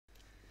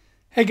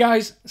Hey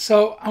guys,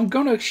 so I'm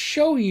going to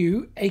show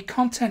you a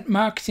content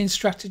marketing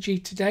strategy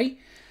today.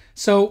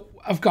 So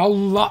I've got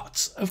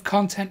lots of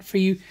content for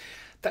you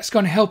that's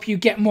going to help you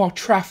get more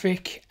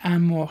traffic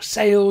and more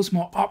sales,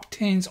 more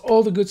opt-ins,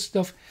 all the good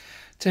stuff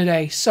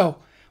today. So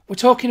we're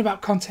talking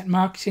about content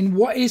marketing.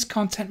 What is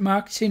content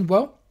marketing?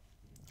 Well,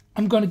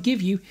 I'm going to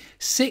give you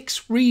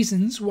 6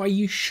 reasons why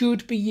you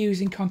should be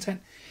using content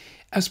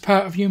as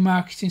part of your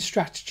marketing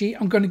strategy.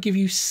 I'm going to give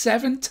you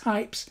 7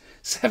 types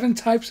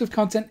of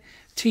content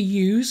to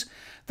use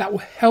that will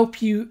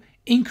help you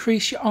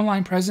increase your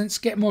online presence,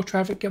 get more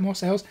traffic, get more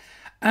sales.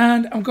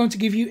 And I'm going to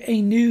give you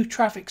a new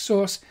traffic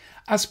source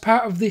as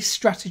part of this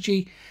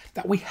strategy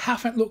that we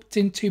haven't looked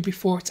into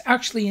before. It's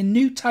actually a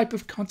new type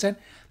of content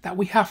that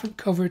we haven't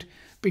covered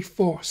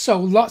before. So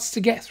lots to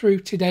get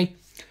through today.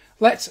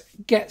 Let's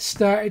get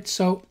started.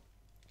 So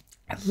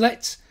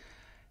let's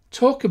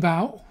talk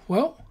about,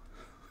 well,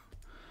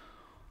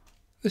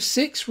 the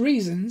 6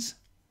 reasons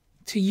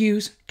to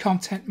use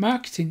content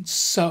marketing.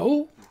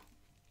 So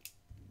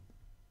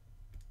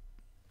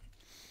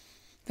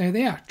there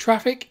they are: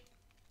 traffic,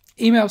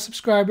 email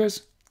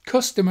subscribers,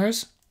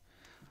 customers,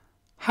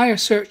 higher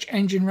search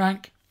engine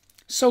rank,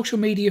 social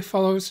media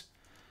followers,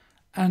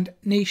 and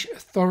niche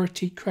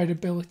authority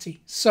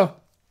credibility. So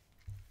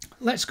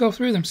let's go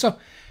through them. So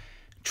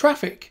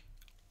traffic,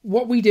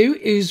 what we do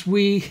is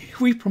we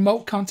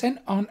promote content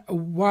on a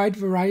wide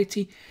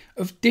variety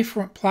of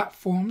different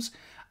platforms,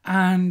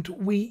 and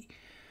we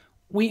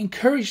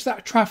encourage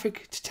that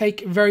traffic to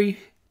take very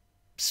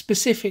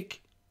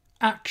specific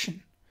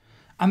action,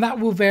 and that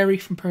will vary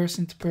from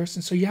person to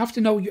person. So you have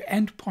to know what your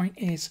end point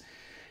is.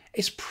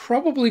 It's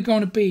probably going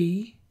to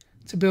be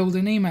to build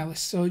an email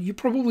list. So you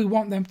probably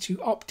want them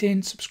to opt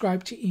in,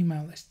 subscribe to your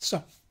email list.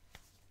 So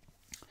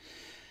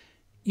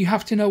you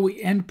have to know what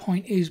your end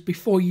point is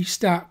before you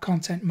start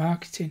content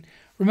marketing.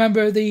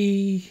 Remember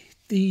the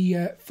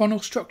funnel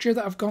structure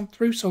that I've gone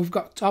through. So we've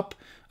got top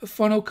of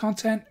funnel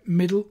content,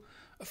 middle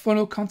of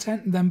funnel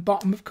content, and then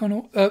bottom of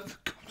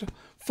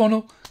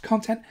funnel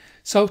content.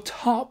 So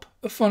top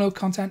of funnel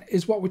content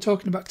is what we're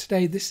talking about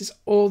today. This is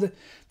all the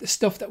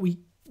stuff that we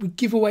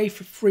give away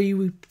for free.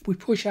 We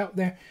push out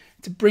there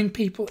to bring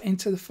people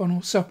into the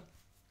funnel. So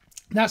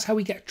that's how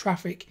we get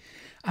traffic.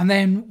 And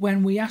then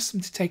when we ask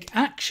them to take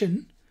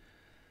action,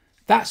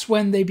 that's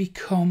when they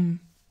become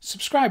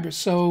subscribers.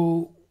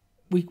 So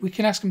we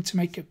can ask them to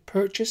make a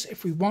purchase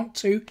if we want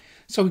to,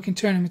 so we can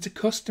turn them into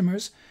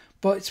customers.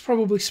 But it's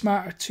probably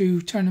smarter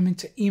to turn them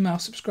into email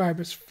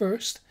subscribers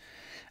first.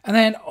 And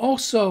then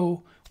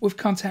also with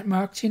content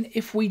marketing,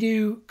 if we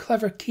do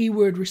clever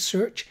keyword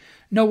research,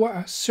 know what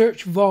our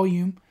search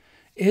volume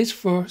is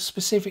for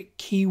specific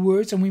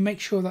keywords, and we make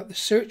sure that the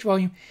search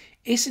volume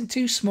isn't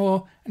too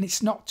small and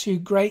it's not too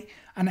great,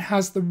 and it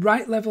has the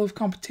right level of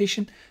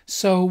competition,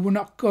 so we're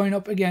not going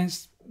up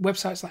against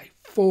websites like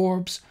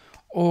Forbes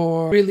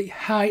or really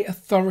high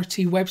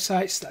authority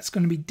websites that's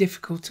going to be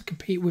difficult to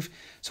compete with.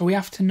 So we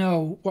have to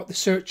know what the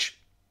search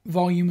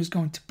volume is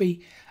going to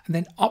be, and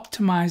then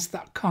optimize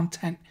that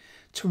content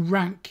to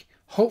rank,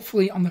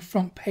 hopefully on the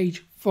front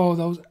page, for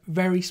those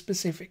very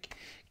specific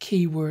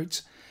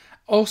keywords.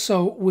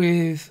 Also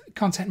with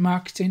content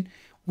marketing,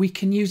 we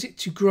can use it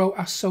to grow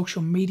our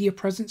social media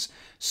presence.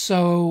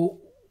 So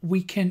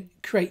we can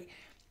create,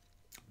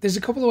 there's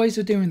a couple of ways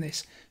of doing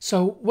this.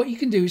 So what you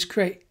can do is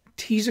create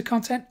teaser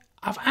content.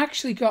 I've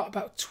actually got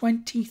about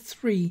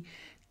 23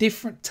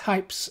 different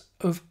types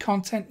of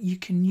content you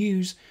can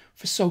use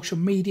for social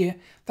media.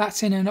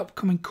 That's in an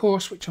upcoming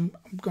course, which I'm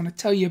going to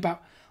tell you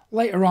about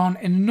later on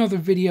in another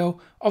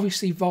video.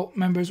 Obviously, Vault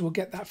members will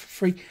get that for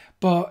free,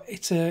 but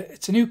it's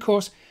a new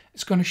course.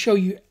 It's going to show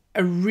you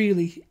a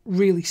really,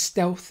 really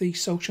stealthy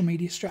social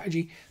media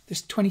strategy.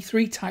 There's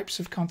 23 types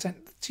of content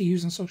to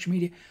use on social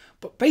media,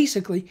 but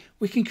basically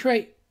we can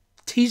create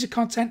teaser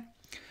content,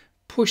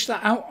 push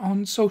that out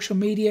on social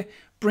media,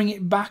 bring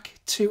it back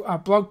to our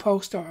blog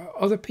post or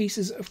other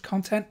pieces of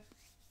content.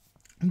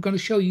 I'm going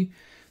to show you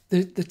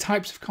the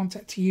types of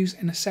content to use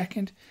in a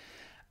second.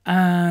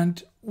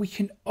 And we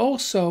can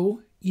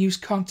also use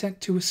content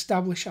to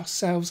establish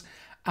ourselves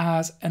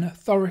as an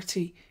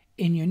authority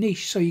in your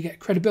niche. So you get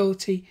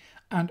credibility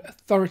and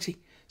authority.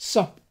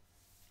 So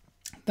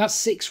that's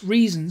 6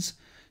 reasons,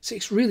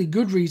 6 really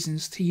good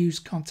reasons to use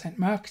content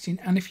marketing.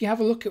 And if you have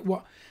a look at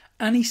what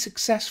any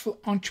successful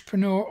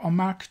entrepreneur or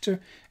marketer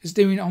is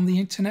doing on the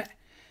internet,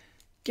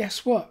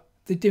 guess what?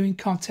 They're doing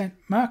content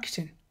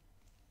marketing.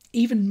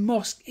 Even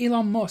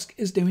Elon Musk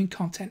is doing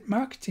content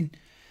marketing.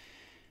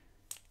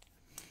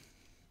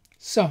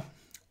 So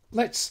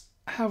let's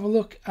have a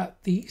look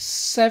at the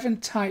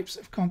 7 types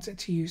of content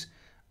to use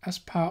as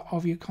part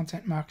of your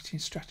content marketing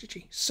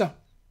strategy. So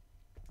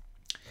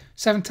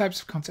 7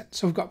 types of content.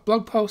 So we've got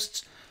blog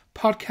posts,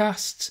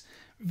 podcasts,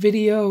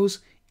 videos,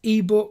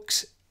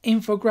 ebooks,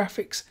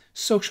 infographics,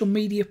 social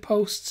media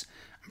posts,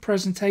 and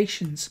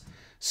presentations.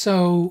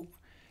 So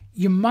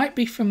you might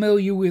be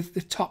familiar with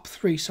the top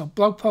 3. So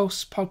blog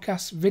posts,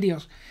 podcasts,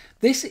 videos.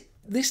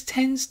 This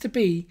tends to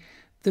be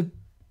the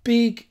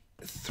big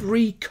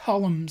 3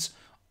 columns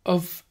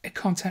of a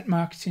content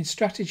marketing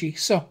strategy.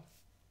 So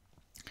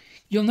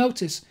you'll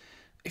notice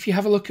if you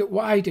have a look at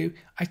what I do,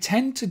 I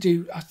tend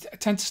to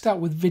start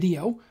with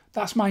video.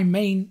 That's my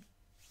main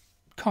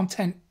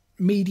content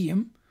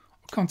medium,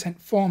 content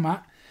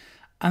format.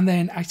 And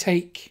then I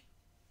take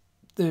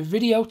the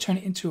video, turn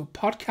it into a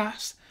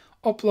podcast,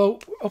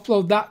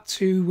 upload that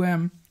to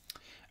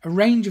a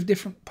range of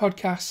different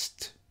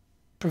podcast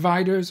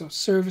providers or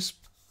service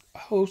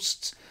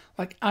hosts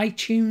like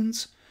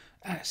iTunes,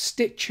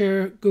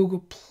 Stitcher,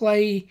 Google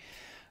Play.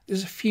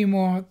 There's a few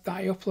more that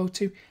I upload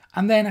to.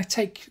 And then I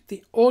take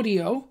the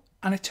audio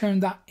and I turn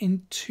that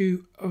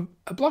into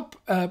a blog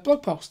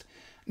post.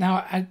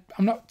 Now,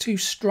 I'm not too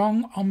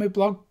strong on my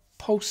blog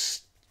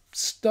post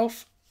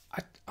stuff.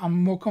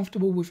 I'm more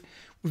comfortable with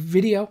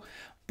video,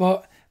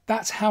 but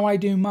that's how I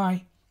do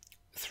my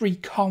 3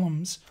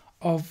 columns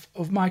of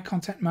my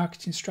content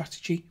marketing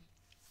strategy.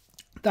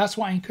 That's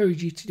what I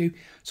encourage you to do.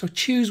 So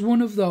choose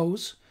one of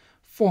those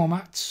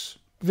formats,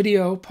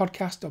 video,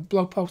 podcast, or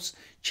blog posts.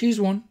 Choose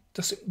one,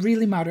 doesn't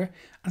really matter,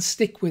 and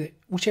stick with it.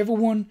 Whichever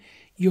one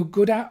you're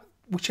good at,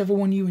 whichever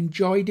one you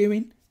enjoy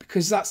doing,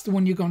 because that's the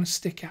one you're going to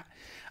stick at.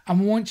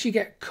 And once you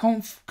get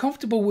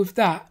comfortable with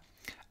that,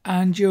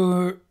 and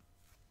you're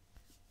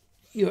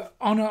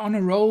on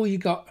a roll, you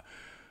got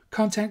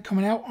content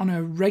coming out on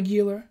a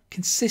regular,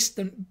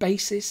 consistent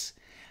basis,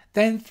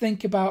 then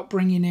think about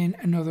bringing in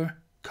another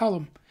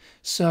column.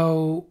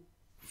 So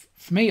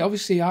for me,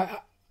 obviously, I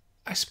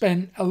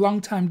spent a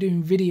long time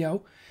doing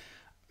video,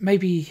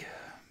 maybe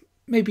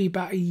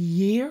about a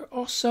year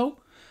or so,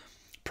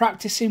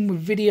 practicing with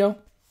video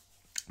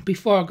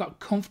before I got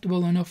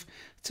comfortable enough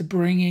to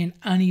bring in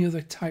any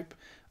other type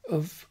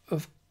of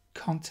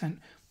content.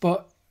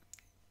 But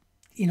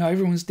you know,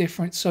 everyone's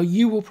different, so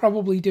you will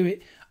probably do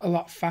it a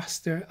lot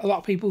faster. A lot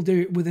of people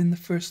do it within the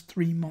first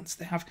 3 months.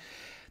 They have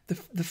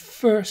the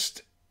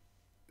first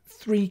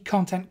 3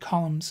 content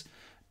columns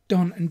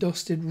done and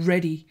dusted,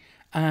 ready,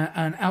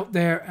 and out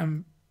there,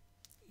 and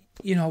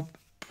you know,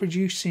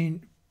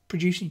 producing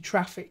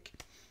traffic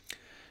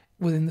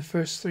within the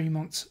first 3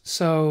 months.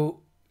 So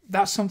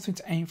that's something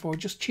to aim for.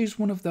 Just choose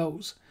one of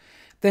those.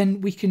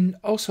 Then we can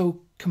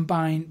also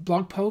combine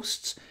blog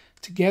posts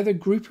together,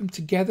 group them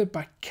together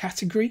by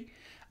category,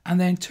 and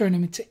then turn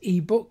them into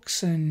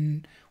ebooks,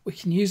 and we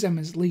can use them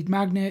as lead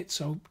magnets,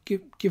 or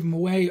give them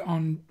away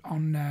on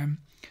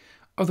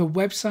other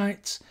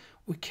websites.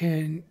 We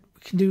can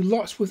do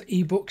lots with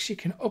ebooks. You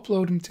can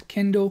upload them to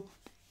Kindle.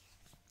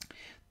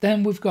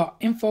 Then we've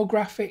got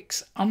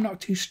infographics. I'm not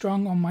too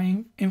strong on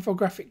my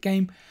infographic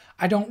game.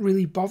 I don't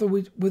really bother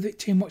with it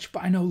too much,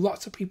 but I know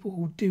lots of people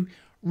who do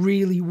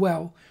really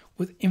well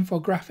with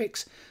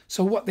infographics.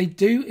 So what they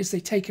do is they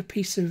take a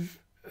piece of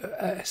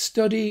a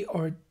study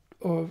or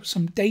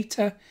some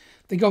data,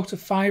 they go to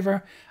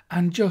Fiverr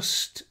and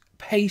just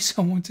pay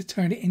someone to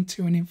turn it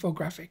into an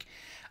infographic.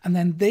 And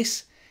then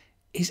this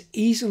is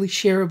easily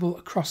shareable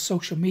across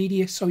social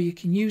media, so you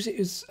can use it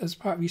as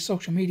part of your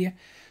social media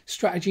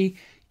strategy.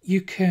 You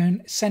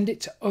can send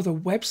it to other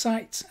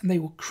websites and they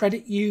will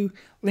credit you,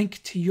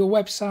 link to your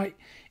website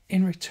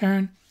in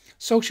return.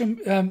 Social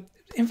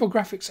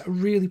infographics are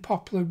really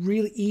popular,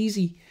 really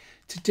easy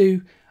to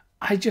do.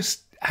 I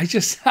just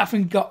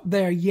haven't got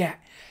there yet.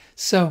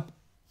 So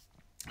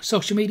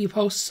social media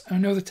posts are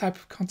another type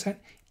of content,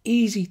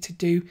 easy to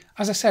do.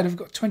 As I said, I've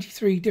got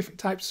 23 different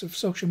types of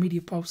social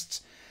media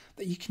posts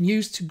that you can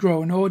use to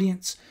grow an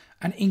audience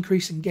and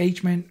increase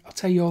engagement. I'll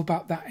tell you all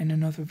about that in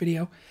another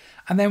video.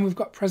 And then we've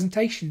got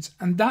presentations,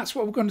 and that's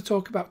what we're going to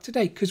talk about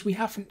today, because we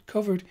haven't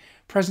covered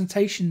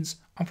presentations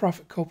on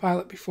Profit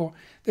Copilot before.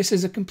 This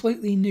is a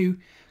completely new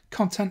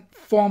content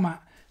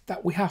format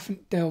that we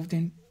haven't delved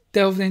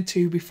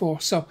into before.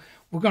 So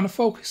we're going to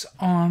focus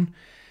on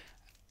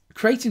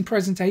creating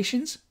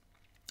presentations,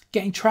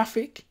 getting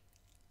traffic,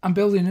 and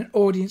building an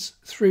audience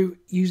through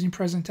using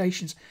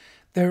presentations.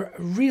 They're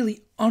a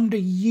really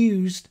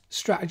underused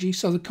strategy,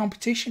 so the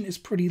competition is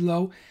pretty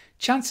low.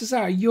 Chances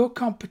are your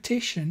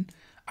competition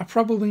are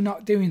probably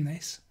not doing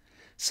this.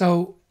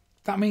 So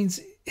that means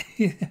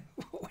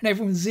when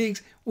everyone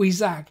zigs, we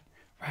zag,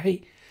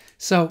 right?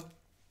 So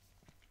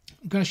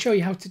I'm going to show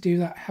you how to do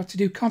that, how to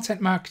do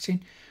content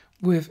marketing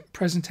with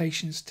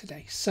presentations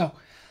today. So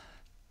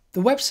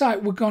the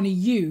website we're going to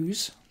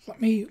use,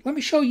 let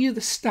me show you the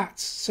stats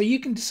so you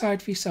can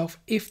decide for yourself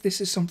if this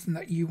is something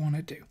that you want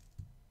to do.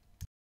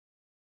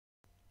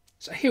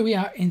 So here we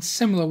are in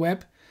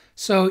SimilarWeb.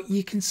 So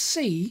you can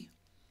see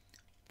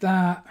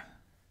that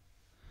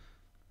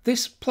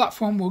this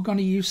platform we're going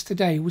to use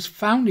today was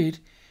founded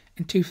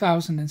in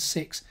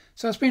 2006.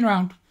 So it's been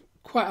around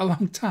quite a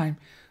long time.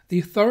 The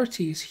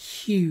authority is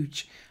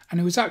huge, and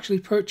it was actually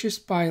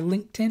purchased by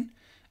LinkedIn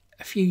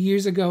a few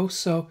years ago.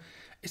 So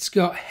it's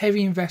got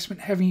heavy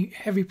investment,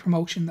 heavy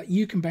promotion that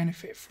you can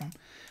benefit from.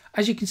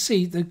 As you can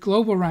see, the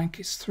global rank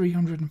is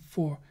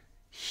 304.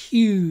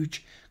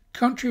 Huge.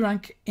 Country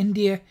rank,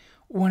 India,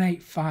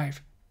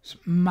 185. It's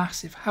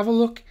massive. Have a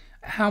look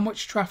at how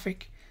much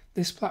traffic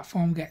this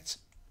platform gets.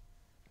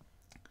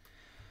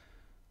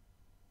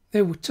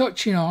 They were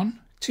touching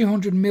on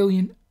 200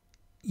 million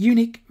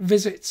unique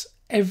visits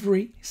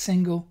every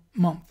single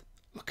month.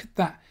 Look at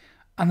that.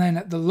 And then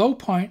at the low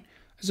point,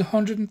 there's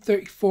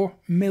 134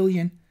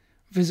 million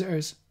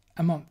visitors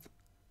a month.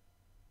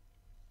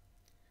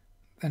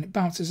 Then it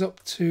bounces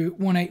up to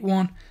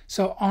 181.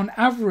 So on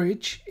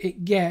average,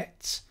 it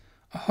gets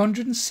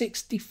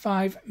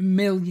 165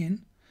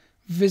 million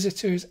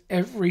visitors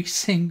every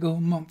single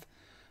month.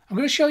 I'm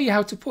going to show you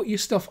how to put your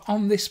stuff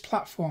on this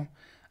platform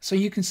so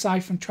you can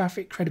siphon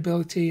traffic,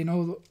 credibility, and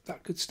all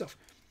that good stuff.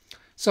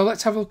 So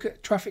let's have a look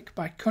at traffic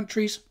by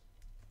countries.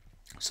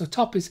 So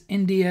top is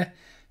India,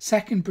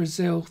 second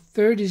Brazil,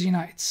 third is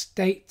United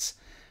States,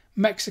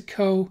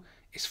 Mexico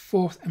is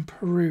fourth, and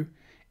Peru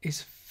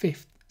is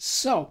fifth.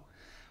 So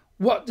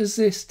what does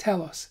this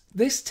tell us?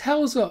 This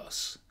tells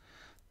us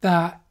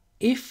that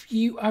if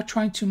you are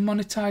trying to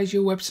monetize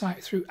your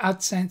website through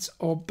AdSense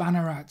or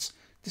banner ads,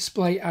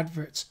 display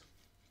adverts,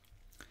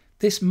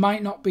 this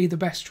might not be the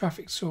best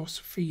traffic source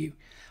for you.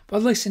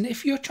 But listen,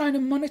 if you're trying to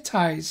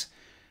monetize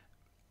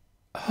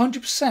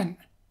 100%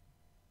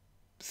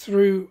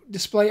 through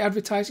display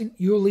advertising,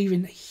 you're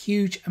leaving a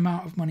huge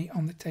amount of money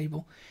on the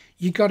table.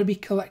 You've got to be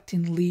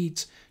collecting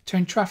leads,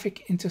 turn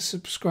traffic into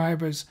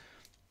subscribers,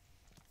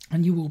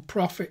 and you will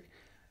profit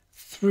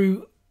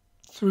through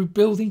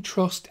building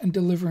trust and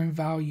delivering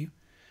value.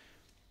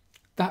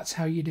 That's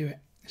how you do it.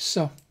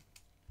 So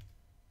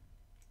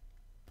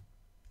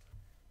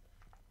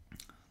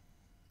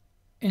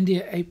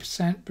India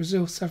 8%,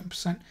 Brazil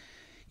 7%,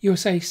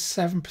 USA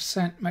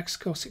 7%,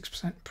 Mexico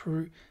 6%,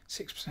 Peru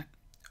 6%.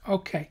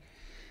 Okay,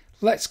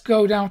 let's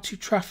go down to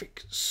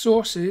traffic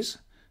sources.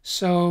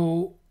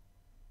 So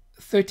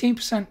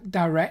 13%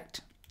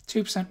 direct,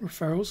 2%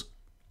 referrals,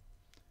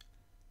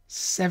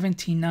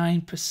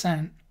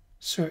 79%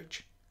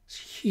 search.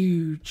 It's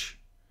huge.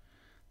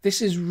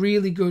 This is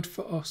really good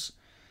for us.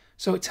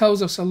 So it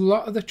tells us a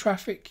lot of the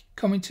traffic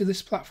coming to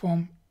this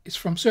platform is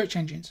from search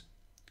engines.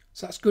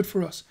 So that's good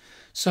for us.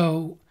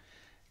 So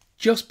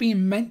just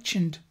being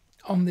mentioned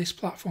on this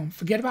platform,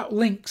 forget about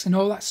links and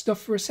all that stuff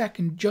for a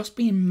second, just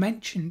being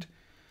mentioned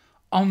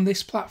on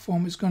this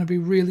platform is going to be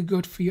really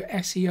good for your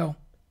SEO.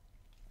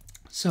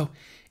 So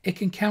it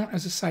can count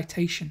as a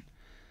citation.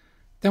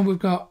 Then we've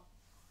got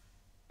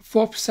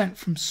 4%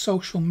 from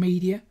social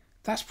media.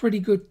 That's pretty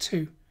good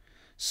too.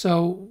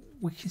 So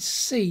we can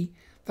see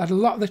that a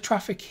lot of the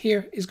traffic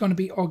here is going to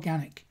be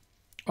organic.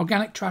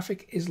 Organic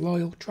traffic is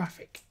loyal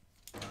traffic.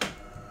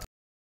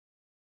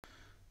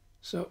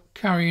 So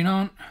carrying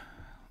on,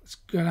 let's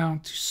go down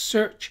to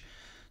search.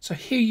 So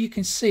here you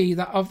can see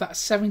that of that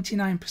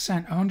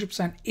 79%,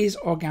 100% is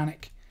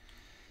organic.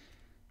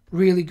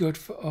 Really good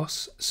for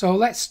us. So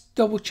let's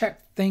double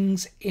check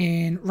things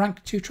in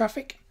rank 2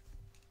 traffic.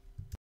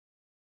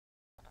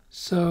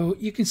 So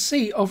you can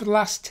see over the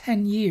last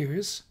 10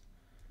 years,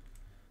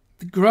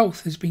 the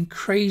growth has been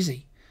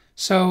crazy.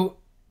 So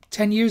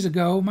 10 years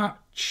ago,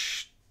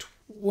 March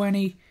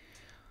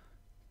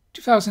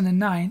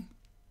 2009,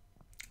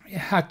 it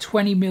had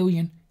 20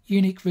 million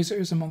unique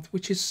visitors a month,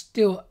 which is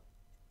still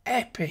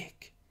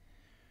epic.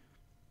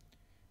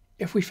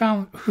 If we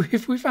found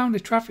a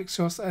traffic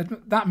source that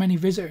had that many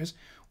visitors,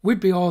 we'd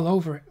be all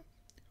over it.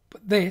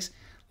 But this,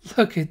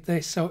 look at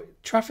this. So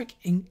traffic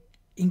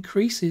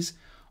increases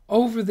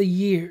over the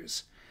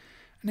years,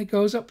 and it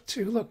goes up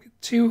to, look,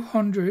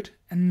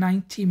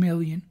 290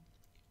 million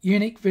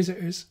unique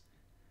visitors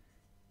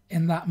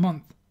in that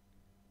month.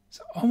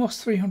 So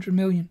almost 300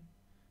 million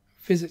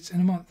visits in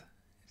a month.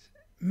 It's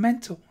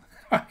mental,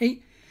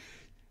 right?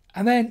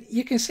 And then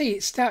you can see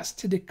it starts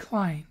to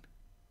decline.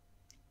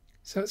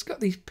 So it's got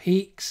these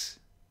peaks,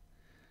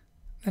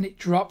 then it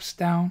drops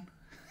down.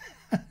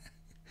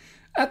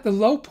 At the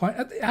low point,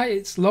 at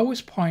its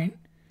lowest point,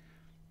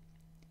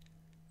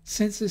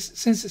 since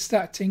it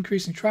started to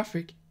increase in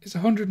traffic, it's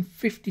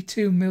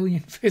 152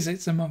 million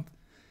visits a month.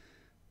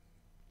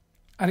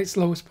 At its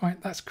lowest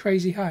point, that's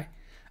crazy high.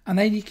 And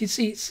then you can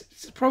see it's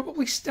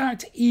probably starting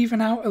to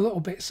even out a little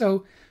bit.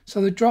 So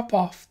the drop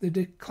off, the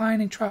decline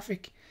in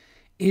traffic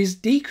is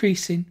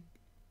decreasing.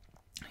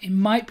 It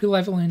might be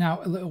leveling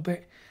out a little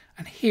bit.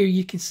 And here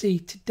you can see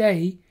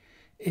today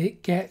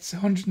it gets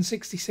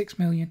 166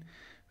 million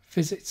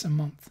visits a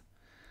month.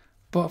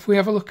 But if we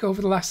have a look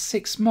over the last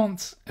 6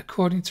 months,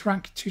 according to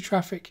rank 2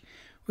 traffic,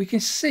 we can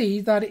see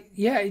that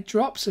it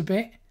drops a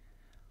bit.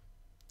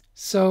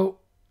 So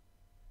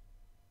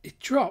it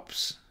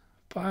drops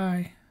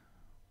by,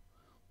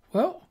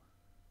 well,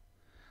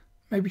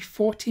 maybe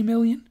 40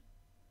 million.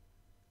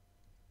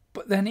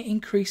 But then it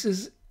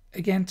increases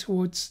again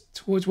towards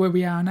where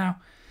we are now.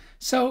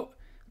 So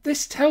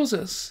this tells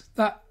us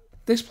that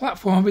this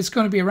platform is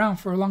going to be around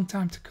for a long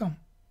time to come.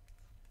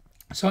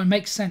 So it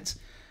makes sense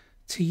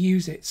to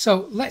use it.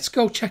 So let's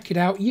go check it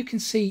out. You can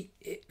see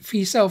it for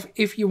yourself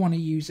if you want to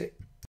use it.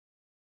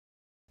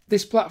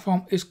 This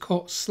platform is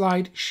called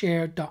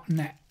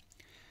slideshare.net.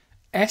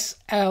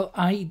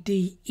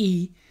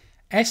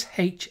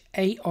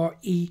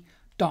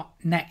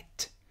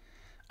 SLIDESHARE.net.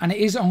 And it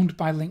is owned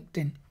by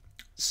LinkedIn.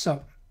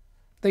 So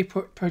they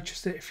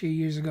purchased it a few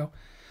years ago.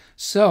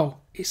 So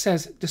it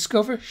says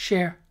discover,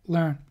 share,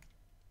 learn.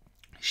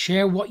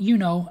 Share what you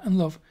know and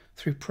love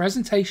through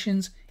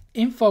presentations,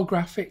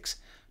 infographics,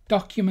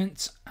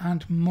 documents,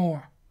 and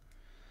more.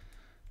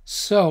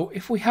 So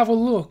if we have a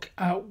look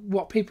at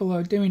what people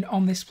are doing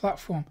on this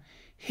platform,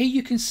 here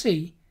you can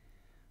see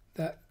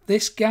that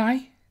this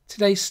guy,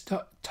 today's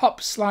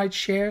top slide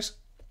shares.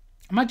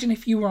 Imagine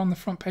if you were on the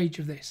front page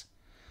of this.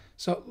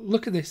 So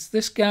look at this.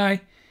 This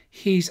guy,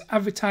 he's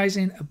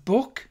advertising a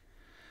book.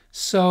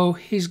 So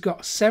he's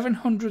got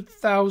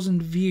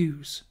 700,000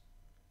 views.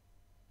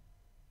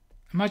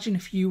 Imagine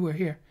if you were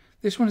here.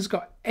 This one has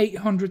got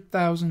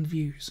 800,000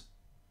 views.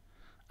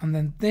 And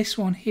then this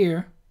one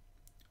here,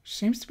 which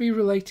seems to be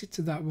related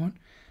to that one,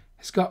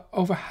 has got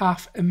over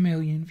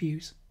 500,000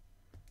 views.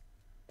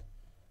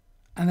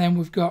 And then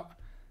we've got,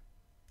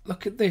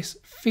 look at this,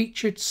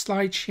 featured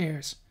slide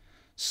shares.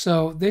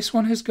 So this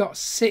one has got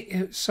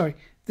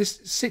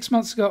 6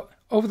 months ago,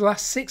 over the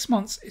last 6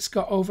 months, it's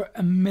got over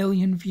 1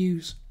 million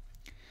views.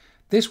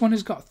 This one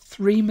has got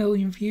 3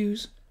 million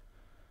views.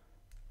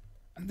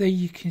 And there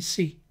you can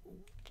see,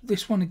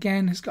 this one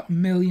again has got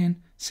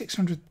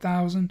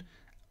 1,600,000,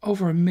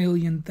 over 1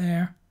 million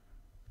there.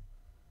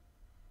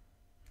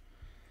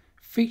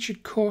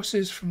 Featured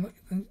courses from,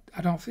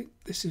 I don't think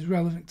this is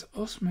relevant to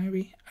us,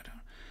 maybe, I don't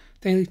know.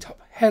 Daily top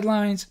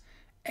headlines,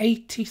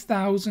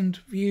 80,000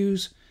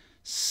 views,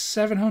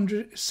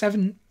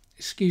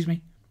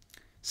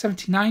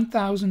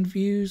 79,000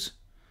 views.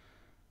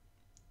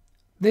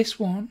 This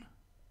one,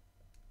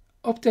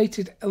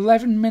 updated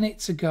 11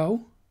 minutes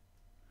ago,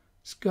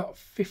 it's got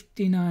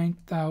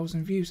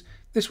 59,000 views.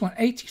 This one,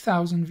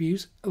 80,000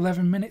 views,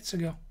 11 minutes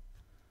ago.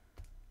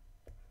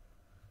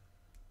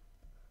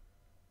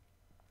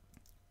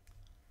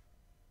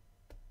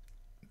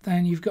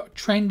 Then you've got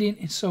trending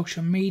in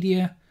social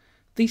media.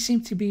 These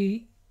seem to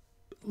be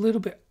a little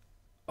bit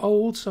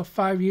old, so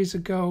 5 years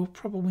ago,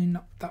 probably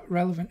not that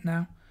relevant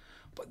now.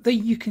 But there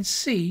you can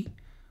see,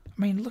 I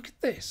mean, look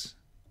at this.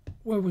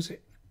 Where was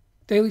it?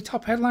 Daily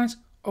top headlines.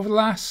 Over the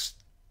last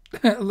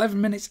 11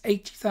 minutes,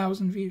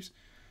 80,000 views.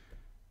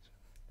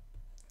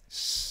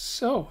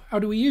 So how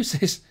do we use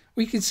this?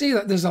 We can see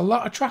that there's a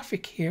lot of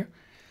traffic here.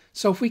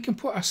 So if we can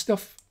put our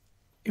stuff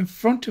in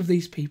front of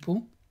these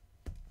people,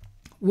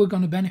 we're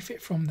going to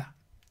benefit from that.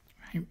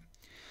 Right?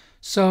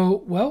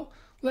 So, well,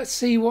 let's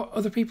see what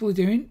other people are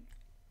doing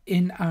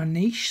in our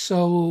niche.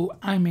 So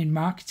I'm in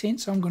marketing,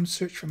 so I'm going to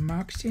search for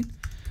marketing.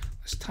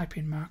 Let's type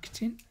in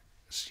marketing,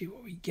 see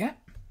what we get.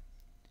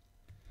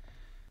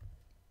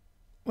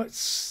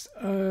 Let's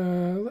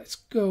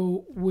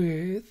go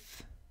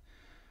with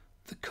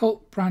the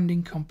cult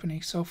branding company.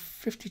 So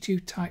 52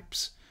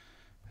 types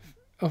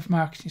of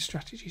marketing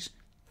strategies.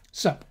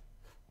 So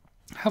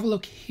have a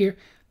look here.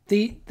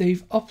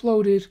 They've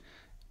uploaded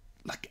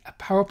like a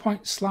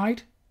PowerPoint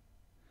slide.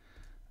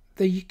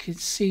 There you can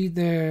see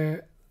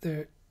they're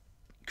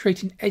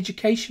creating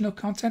educational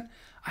content.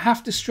 I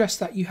have to stress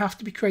that you have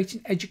to be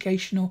creating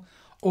educational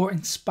or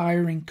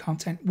inspiring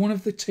content. One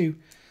of the two.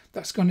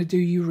 That's going to do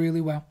you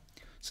really well.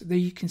 So there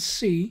you can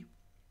see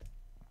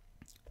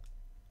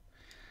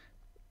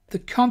the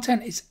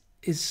content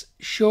is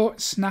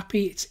short,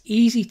 snappy, it's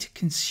easy to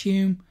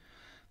consume.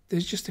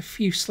 There's just a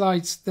few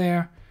slides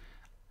there.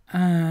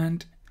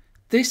 And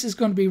this is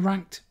going to be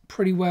ranked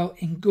pretty well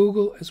in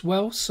Google as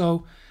well.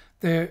 So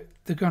they're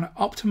going to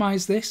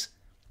optimize this.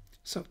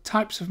 So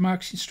types of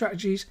marketing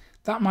strategies,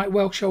 that might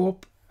well show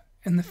up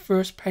in the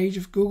first page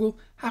of Google.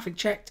 Haven't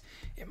checked,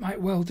 it might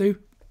well do.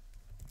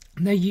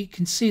 And there you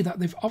can see that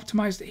they've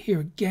optimized it here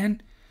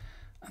again.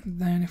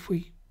 And then if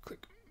we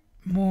click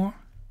more,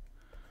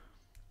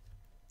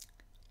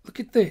 look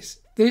at this.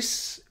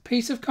 This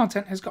piece of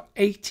content has got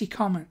 80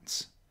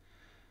 comments.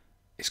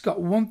 It's got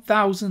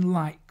 1,000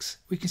 likes.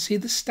 We can see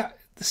the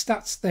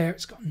stats there.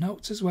 It's got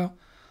notes as well.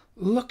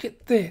 Look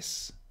at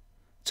this.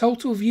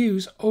 Total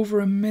views, over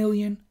 1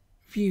 million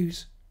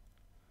views.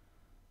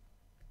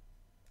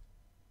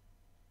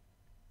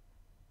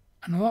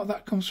 And a lot of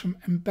that comes from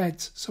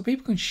embeds. So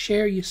people can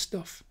share your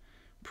stuff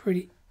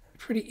pretty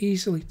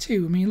easily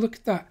too. I mean, look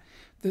at that.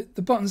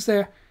 The buttons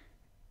there.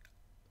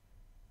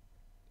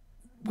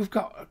 We've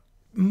got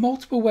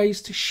multiple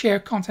ways to share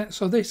content.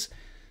 So this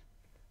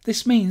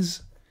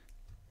means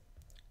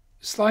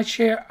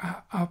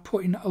SlideShare are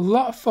putting a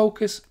lot of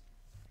focus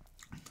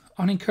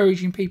on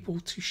encouraging people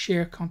to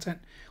share content,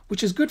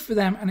 which is good for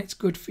them and it's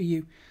good for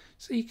you.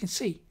 So you can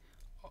see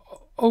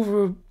well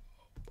over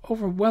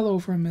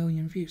 1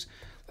 million views.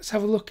 Let's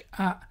have a look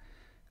at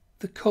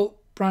the cult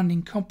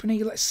branding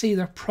company. Let's see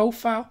their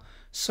profile.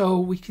 So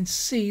we can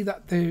see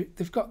that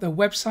they've got their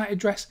website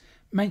address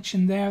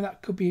mentioned there.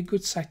 That could be a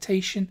good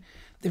citation.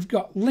 They've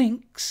got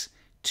links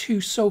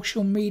to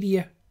social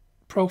media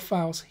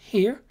profiles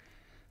here.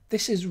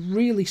 This is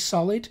really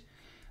solid.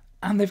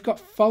 And they've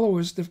got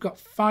followers. They've got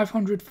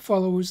 500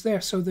 followers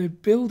there. So they're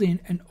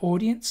building an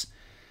audience.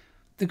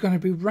 They're going to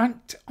be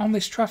ranked on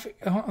this traffic,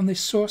 on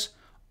this source,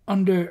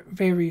 under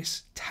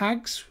various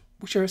tags,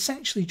 which are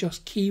essentially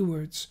just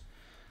keywords,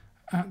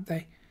 aren't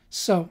they?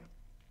 So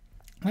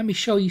let me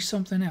show you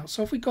something else.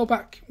 So if we go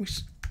back, we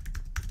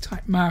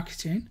type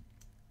marketing.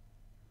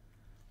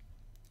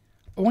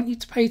 I want you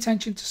to pay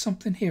attention to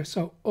something here.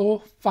 So all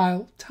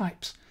file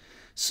types.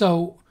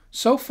 So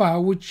far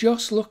we're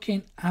just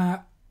looking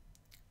at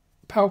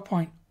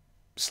PowerPoint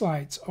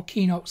slides or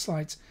Keynote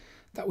slides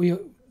that we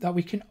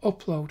can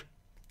upload.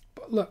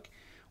 But look,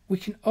 we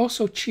can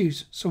also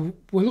choose. So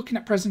we're looking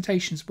at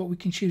presentations, but we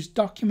can choose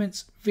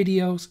documents,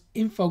 videos,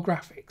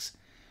 infographics.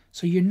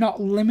 So you're not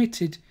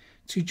limited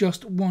to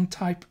just one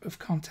type of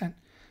content.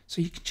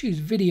 So you can choose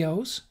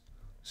videos.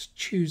 Let's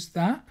choose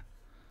that.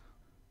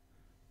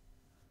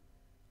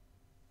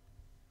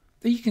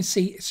 There you can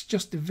see it's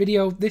just a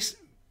video. This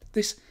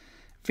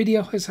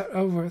video has had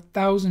over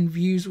 1,000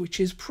 views, which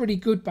is pretty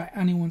good by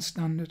anyone's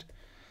standard.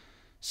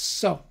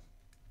 So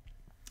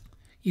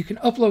you can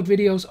upload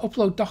videos,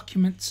 upload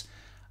documents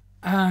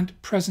and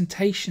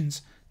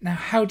presentations. Now,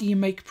 how do you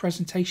make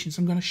presentations?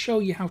 I'm going to show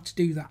you how to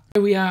do that.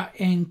 Here we are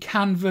in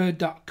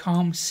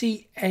canva.com,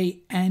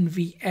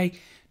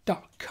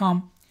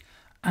 canva.com,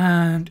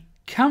 and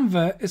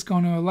Canva is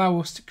going to allow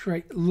us to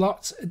create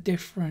lots of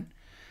different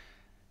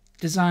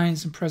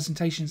designs and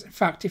presentations. In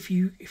fact, if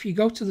you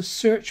go to the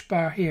search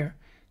bar here,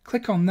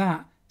 click on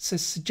that, it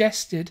says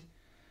suggested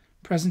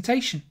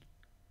presentation.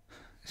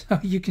 So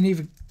you can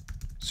either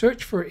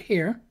search for it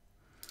here,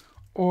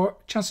 or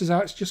chances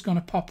are it's just going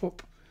to pop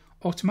up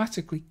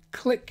automatically.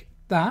 Click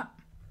that,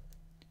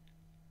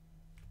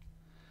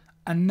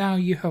 and now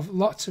you have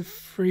lots of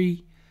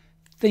free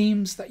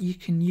themes that you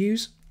can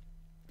use.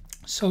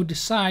 So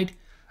decide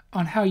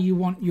on how you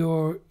want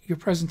your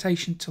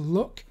presentation to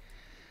look,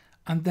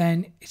 and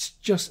then it's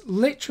just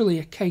literally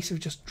a case of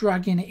just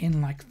dragging it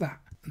in like that.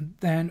 And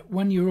then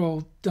when you're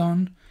all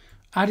done,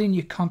 add in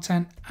your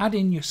content, add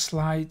in your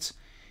slides.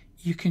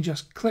 You can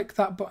just click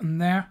that button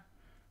there.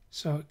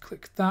 So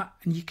click that,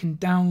 and you can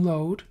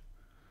download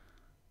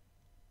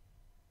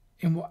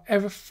in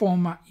whatever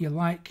format you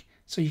like.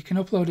 So you can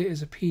upload it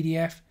as a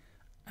PDF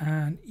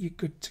and you're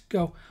good to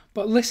go.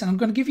 But listen, I'm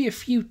going to give you a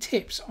few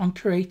tips on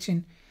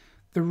creating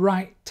the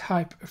right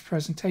type of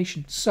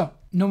presentation. So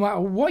no matter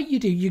what you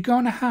do, you're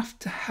going to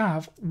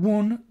have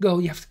one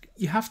goal. You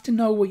have to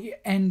know what your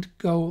end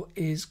goal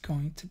is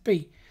going to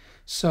be.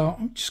 So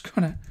I'm just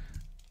going to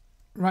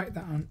write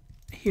that on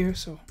here.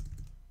 So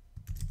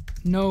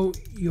know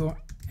your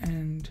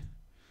end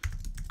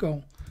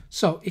goal.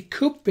 So it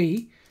could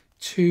be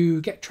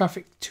to get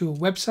traffic to a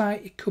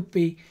website. It could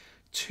be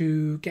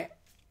to get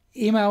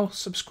email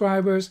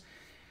subscribers,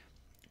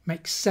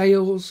 make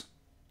sales,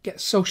 get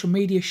social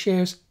media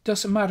shares.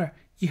 Doesn't matter.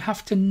 You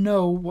have to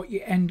know what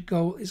your end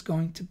goal is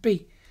going to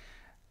be.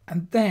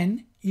 And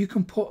then you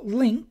can put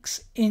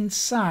links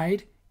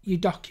inside your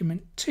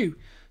document too.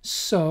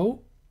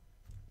 So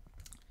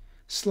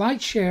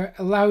SlideShare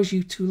allows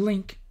you to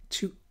link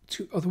to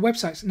other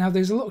websites. Now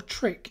there's a little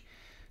trick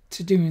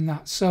to doing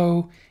that.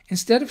 So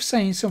instead of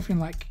saying something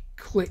like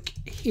click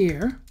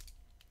here,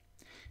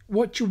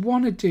 what you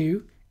want to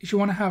do is you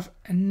want to have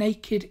a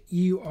naked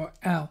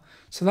URL.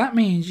 So that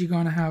means you're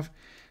going to have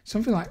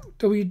something like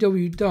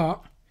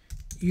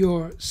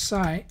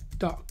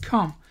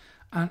www.yoursite.com,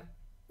 and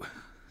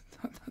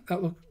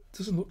that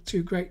doesn't look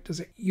too great, does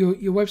it? Your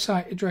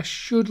website address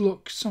should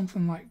look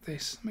something like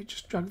this. Let me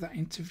just drag that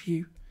into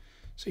view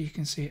so you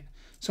can see it.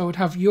 So I would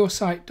have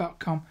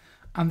yoursite.com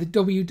and the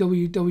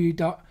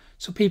www.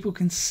 So people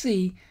can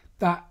see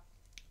that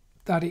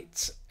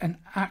it's an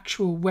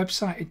actual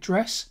website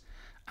address.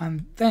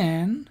 And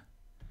then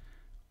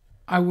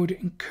I would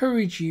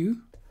encourage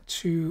you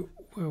to,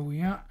 where are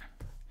we at?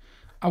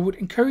 I would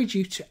encourage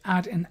you to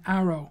add an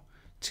arrow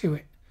to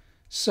it.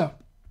 So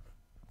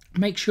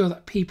make sure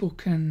that people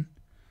can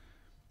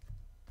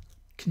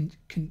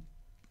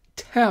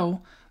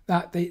tell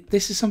that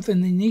this is something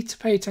they need to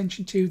pay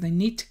attention to. They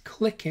need to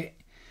click it.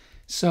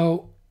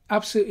 So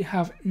absolutely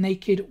have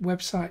naked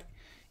website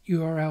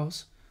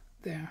URLs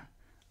there,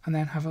 and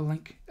then have a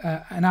link,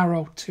 an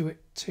arrow to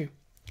it too.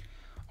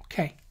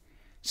 Okay,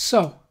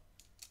 so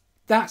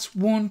that's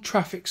one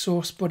traffic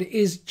source, but it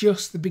is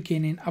just the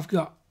beginning. I've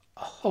got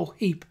a whole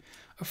heap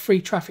of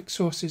free traffic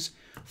sources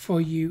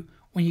for you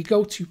when you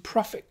go to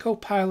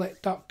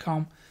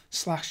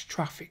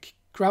profitcopilot.com/traffic.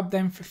 Grab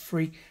them for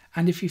free,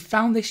 and if you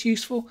found this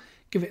useful,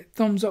 give it a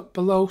thumbs up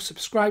below,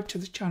 subscribe to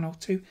the channel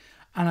too,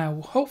 and I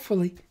will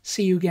hopefully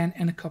see you again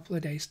in a couple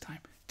of days'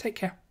 time. Take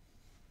care.